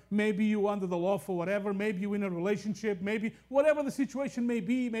whatever, maybe you're under the law for whatever, maybe you're in a relationship, maybe whatever the situation may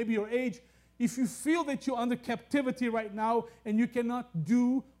be, maybe your age. If you feel that you're under captivity right now and you cannot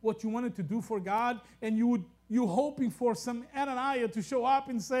do what you wanted to do for God, and you're hoping for some Ananias to show up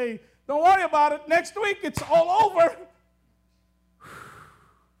and say, don't worry about it, next week it's all over.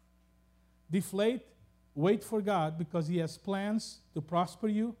 Deflate, wait for God, because He has plans to prosper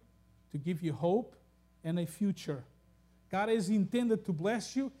you, to give you hope and a future. God is intended to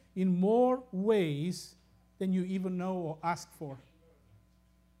bless you in more ways than you even know or ask for.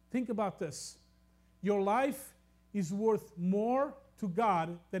 Think about this. Your life is worth more to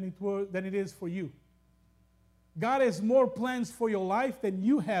God than it is for you. God has more plans for your life than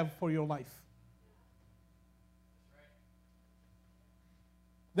you have for your life.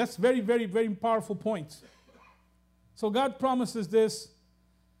 That's very, very, very powerful point. So God promises this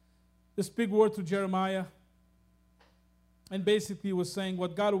big word to Jeremiah. And basically He was saying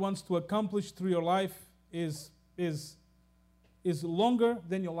what God wants to accomplish through your life is longer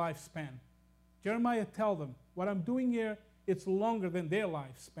than your lifespan. Jeremiah tell them, what I'm doing here, it's longer than their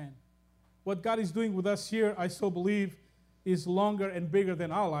lifespan. What God is doing with us here, I so believe, is longer and bigger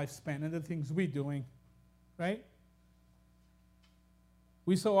than our lifespan and the things we're doing. Right?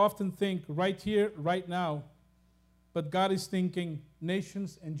 We so often think right here, right now, but God is thinking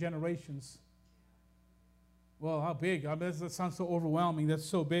nations and generations. Well, how big? I mean, that sounds so overwhelming. That's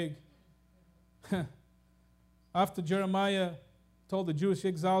so big. After Jeremiah told the Jewish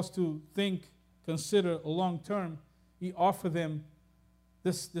exiles to think, consider long term, He offered them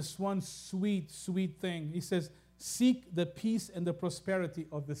this one sweet, sweet thing. He says, seek the peace and the prosperity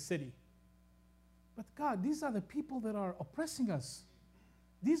of the city. But God, these are the people that are oppressing us.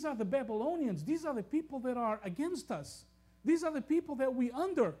 These are the Babylonians. These are the people that are against us. These are the people that we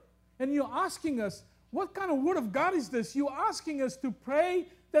under. And you're asking us, what kind of word of God is this? You're asking us to pray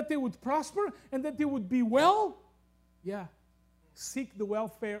that they would prosper and that they would be well? Yeah. Seek the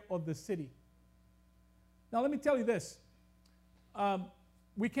welfare of the city. Now let me tell you this.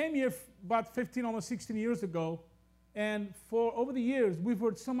 We came here about 15, almost 16 years ago. And for over the years, we've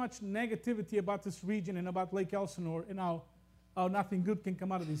heard so much negativity about this region and about Lake Elsinore and how nothing good can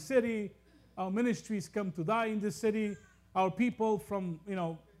come out of this city. Our ministries come to die in this city. Our people from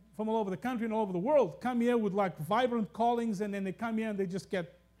all over the country and all over the world come here with like vibrant callings, and then they come here and they just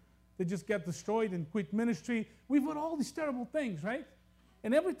get destroyed and quit ministry. We've heard all these terrible things, right?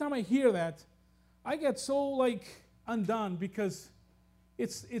 And every time I hear that, I get so like undone, because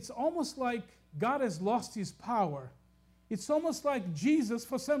it's almost like God has lost His power. It's almost like Jesus,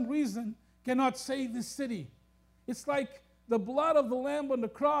 for some reason, cannot save this city. It's like the blood of the Lamb on the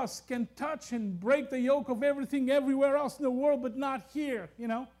cross can touch and break the yoke of everything everywhere else in the world, but not here, you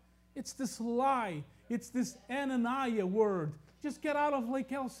know. It's this lie. It's this Ananiah word. Just get out of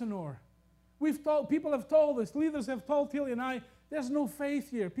Lake Elsinore. People have told us, leaders have told Tilly and I, there's no faith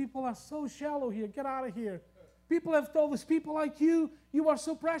here. People are so shallow here. Get out of here. People have told us, people like you are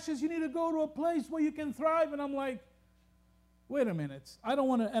so precious. You need to go to a place where you can thrive. And I'm like, wait a minute. I don't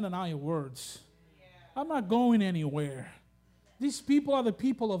want to Ananiah words. I'm not going anywhere. These people are the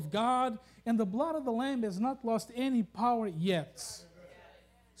people of God, and the blood of the Lamb has not lost any power yet.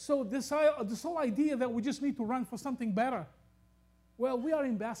 So this whole idea that we just need to run for something better. Well, we are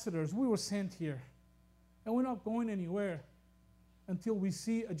ambassadors. We were sent here. And we're not going anywhere until we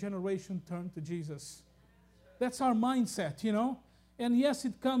see a generation turn to Jesus. That's our mindset, you know. And yes,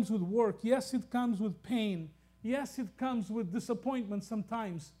 it comes with work. Yes, it comes with pain. Yes, it comes with disappointment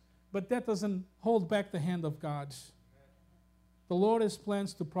sometimes. But that doesn't hold back the hand of God. The Lord has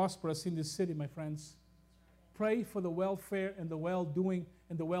plans to prosper us in this city, my friends. Pray for the welfare and the well-doing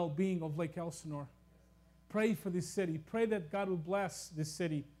and the well-being of Lake Elsinore. Pray for this city. Pray that God will bless this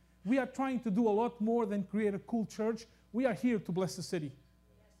city. We are trying to do a lot more than create a cool church. We are here to bless the city.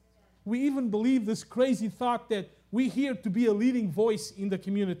 We even believe this crazy thought that we're here to be a leading voice in the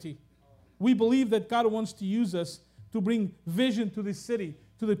community. We believe that God wants to use us to bring vision to this city,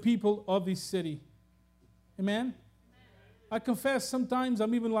 to the people of this city. Amen? I confess sometimes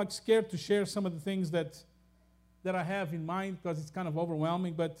I'm even like scared to share some of the things that I have in mind because it's kind of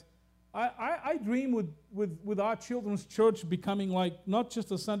overwhelming. But I dream with our children's church becoming like not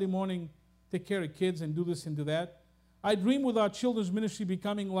just a Sunday morning take care of kids and do this and do that. I dream with our children's ministry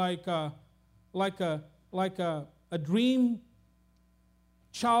becoming like a dream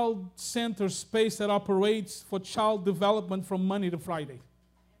child-centered space that operates for child development from Monday to Friday.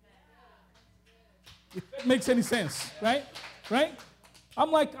 If that makes any sense, right? Right?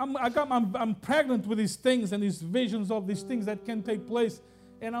 I'm pregnant with these things and these visions of these things that can take place.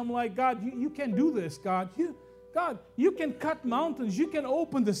 And I'm like, God, you can do this, God. God, you can cut mountains. You can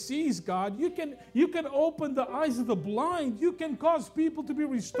open the seas, God. You can open the eyes of the blind. You can cause people to be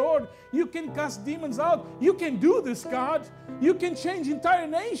restored. You can cast demons out. You can do this, God. You can change entire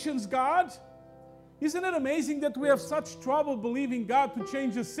nations, God. Isn't it amazing that we have such trouble believing God to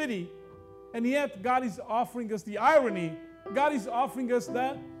change a city? And yet God is offering us the irony. God is offering us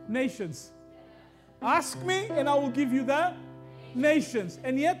the nations. Ask me and I will give you the nations.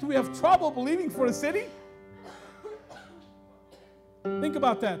 And yet we have trouble believing for a city. Think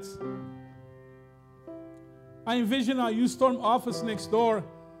about that. I envision our U-Storm office next door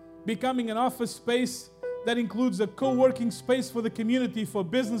becoming an office space that includes a co-working space for the community, for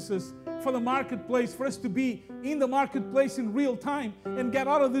businesses, for the marketplace, for us to be in the marketplace in real time and get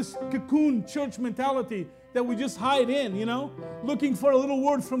out of this cocoon church mentality that we just hide in, you know, looking for a little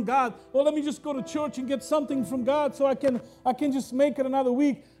word from God. Well, let me just go to church and get something from God so I can just make it another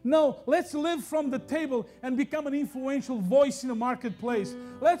week. No, let's live from the table and become an influential voice in the marketplace.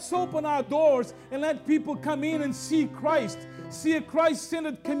 Let's open our doors and let people come in and see Christ. See a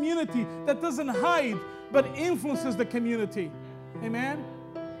Christ-centered community that doesn't hide but influences the community. Amen?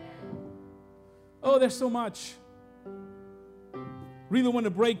 Oh, there's so much. Really want to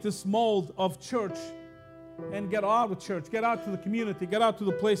break this mold of church and get out of church, get out to the community, get out to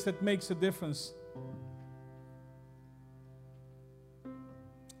the place that makes a difference.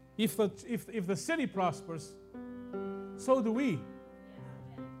 If the city prospers, so do we.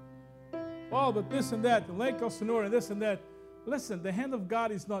 Oh, but this and that, and Lake Elsinore and this and that. Listen, the hand of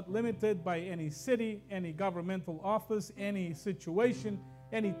God is not limited by any city, any governmental office, any situation,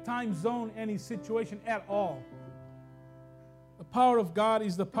 any time zone, any situation at all. The power of God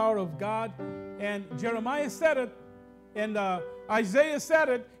is the power of God. And Jeremiah said it, and Isaiah said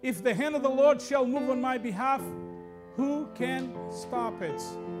it, if the hand of the Lord shall move on my behalf, who can stop it?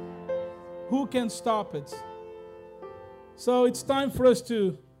 Who can stop it? So it's time for us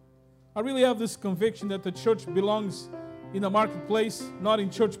I really have this conviction that the church belongs in the marketplace, not in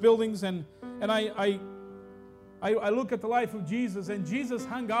church buildings. And I look at the life of Jesus, and Jesus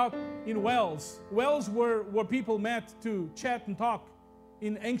hung out in wells. Wells were where people met to chat and talk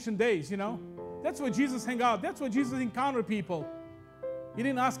in ancient days, you know. That's where Jesus hung out. That's where Jesus encountered people. He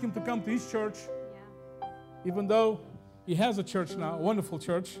didn't ask him to come to his church, even though he has a church now, a wonderful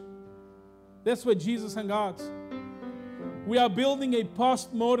church. That's where Jesus hung out. We are building a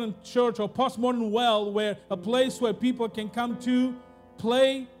postmodern church or postmodern well, where a place where people can come to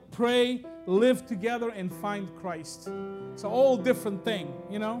play, pray, live together, and find Christ. It's a whole different thing,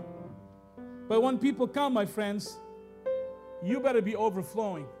 you know. But when people come, my friends, you better be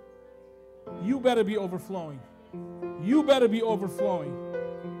overflowing. You better be overflowing. You better be overflowing.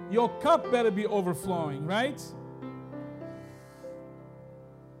 Your cup better be overflowing, right?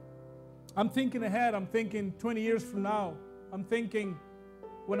 I'm thinking ahead. I'm thinking 20 years from now. I'm thinking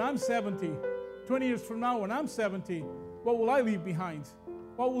when I'm 70, 20 years from now when I'm 70, what will I leave behind?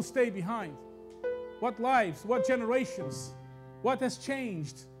 What will stay behind? What lives? What generations? What has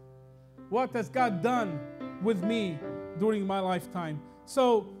changed? What has God done with me during my lifetime?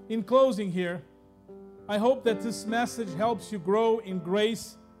 So, in closing here, I hope that this message helps you grow in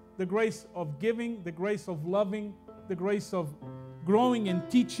grace, the grace of giving, the grace of loving, the grace of growing and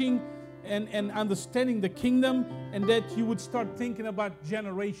teaching and understanding the kingdom, and that you would start thinking about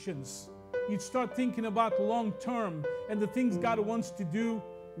generations. You'd start thinking about long term and the things God wants to do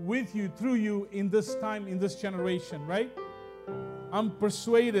with you, through you in this time, in this generation, right? I'm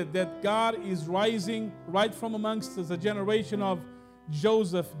persuaded that God is rising right from amongst us a generation of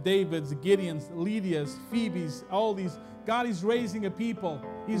Joseph, Davids, Gideons, Lydias, Phoebes, all these. God is raising a people.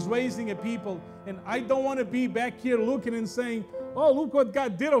 He's raising a people. And I don't want to be back here looking and saying, oh, look what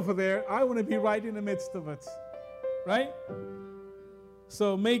God did over there. I want to be right in the midst of it. Right?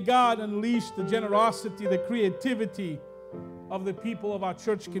 So may God unleash the generosity, the creativity of the people of our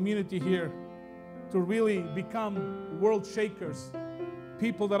church community here to really become world shakers,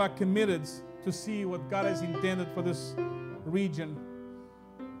 people that are committed to see what God has intended for this region.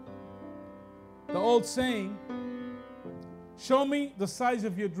 The old saying, show me the size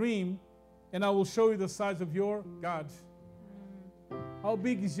of your dream and I will show you the size of your God. How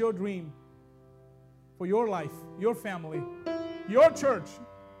big is your dream for your life, your family, your church?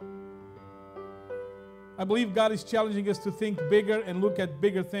 I believe God is challenging us to think bigger and look at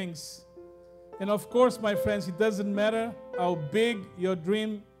bigger things. And of course, my friends, it doesn't matter how big your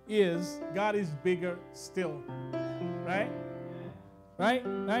dream is, God is bigger still. Right? Right?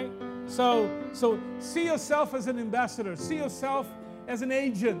 Right? So see yourself as an ambassador. See yourself as an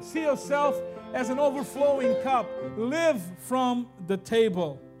agent. See yourself as an overflowing cup. Live from the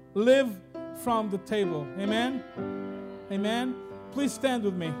table. Live from the table. Amen? Amen? Please stand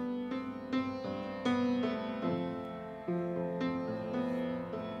with me.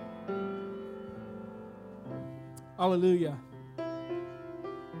 Hallelujah.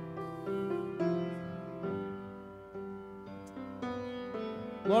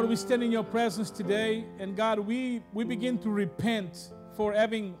 Lord, we stand in your presence today, and God, we begin to repent for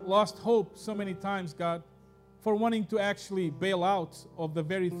having lost hope so many times, God, for wanting to actually bail out of the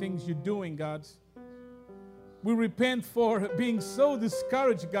very things you're doing, God. We repent for being so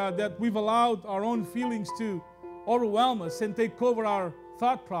discouraged, God, that we've allowed our own feelings to overwhelm us and take over our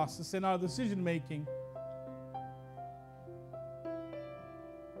thought process and our decision making.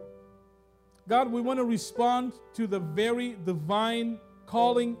 God, we want to respond to the very divine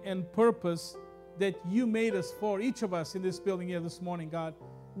calling and purpose that you made us for, each of us in this building here this morning, God.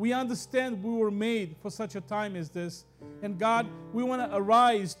 We understand we were made for such a time as this. And God, we want to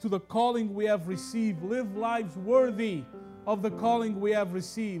arise to the calling we have received, live lives worthy of the calling we have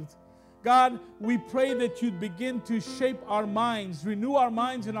received. God, we pray that you'd begin to shape our minds, renew our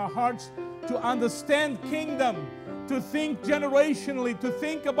minds and our hearts to understand kingdom, to think generationally, to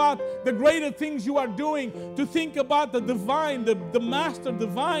think about the greater things you are doing, to think about the divine, the master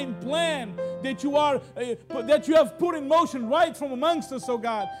divine plan that you have put in motion right from amongst us, oh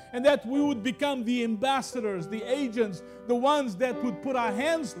God, and that we would become the ambassadors, the agents, the ones that would put our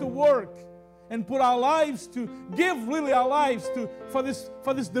hands to work and put our lives to give really our lives to for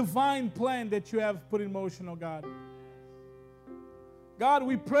this divine plan that you have put in motion, oh God. God,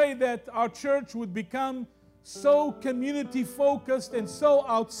 we pray that our church would become so community focused and so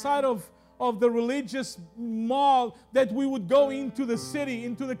outside of the religious mall that we would go into the city,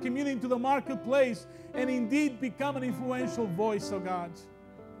 into the community, into the marketplace, and indeed become an influential voice, oh God.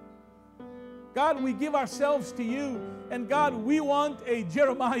 God, we give ourselves to you, and God, we want a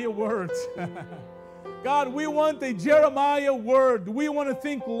Jeremiah word. God, we want a Jeremiah word. We want to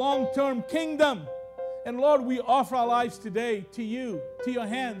think long-term kingdom. And Lord, we offer our lives today to you, to your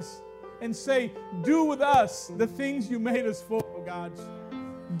hands, and say, do with us the things you made us for, oh God.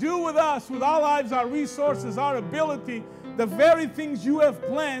 Do with us, with our lives, our resources, our ability, the very things you have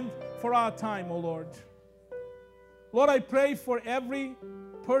planned for our time, oh Lord. Lord, I pray for every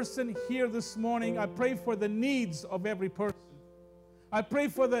person here this morning. I pray for the needs of every person. I pray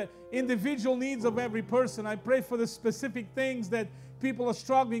for the individual needs of every person. I pray for the specific things that people are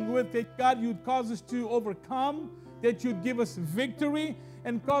struggling with, that God, you'd cause us to overcome, that you'd give us victory,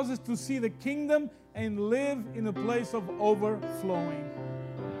 and cause us to see the kingdom and live in a place of overflowing.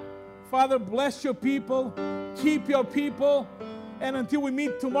 Father, bless your people. Keep your people. And until we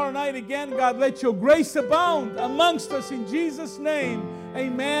meet tomorrow night again, God, let your grace abound amongst us in Jesus' name.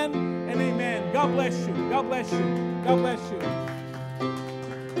 Amen and amen. God bless you. God bless you. God bless you.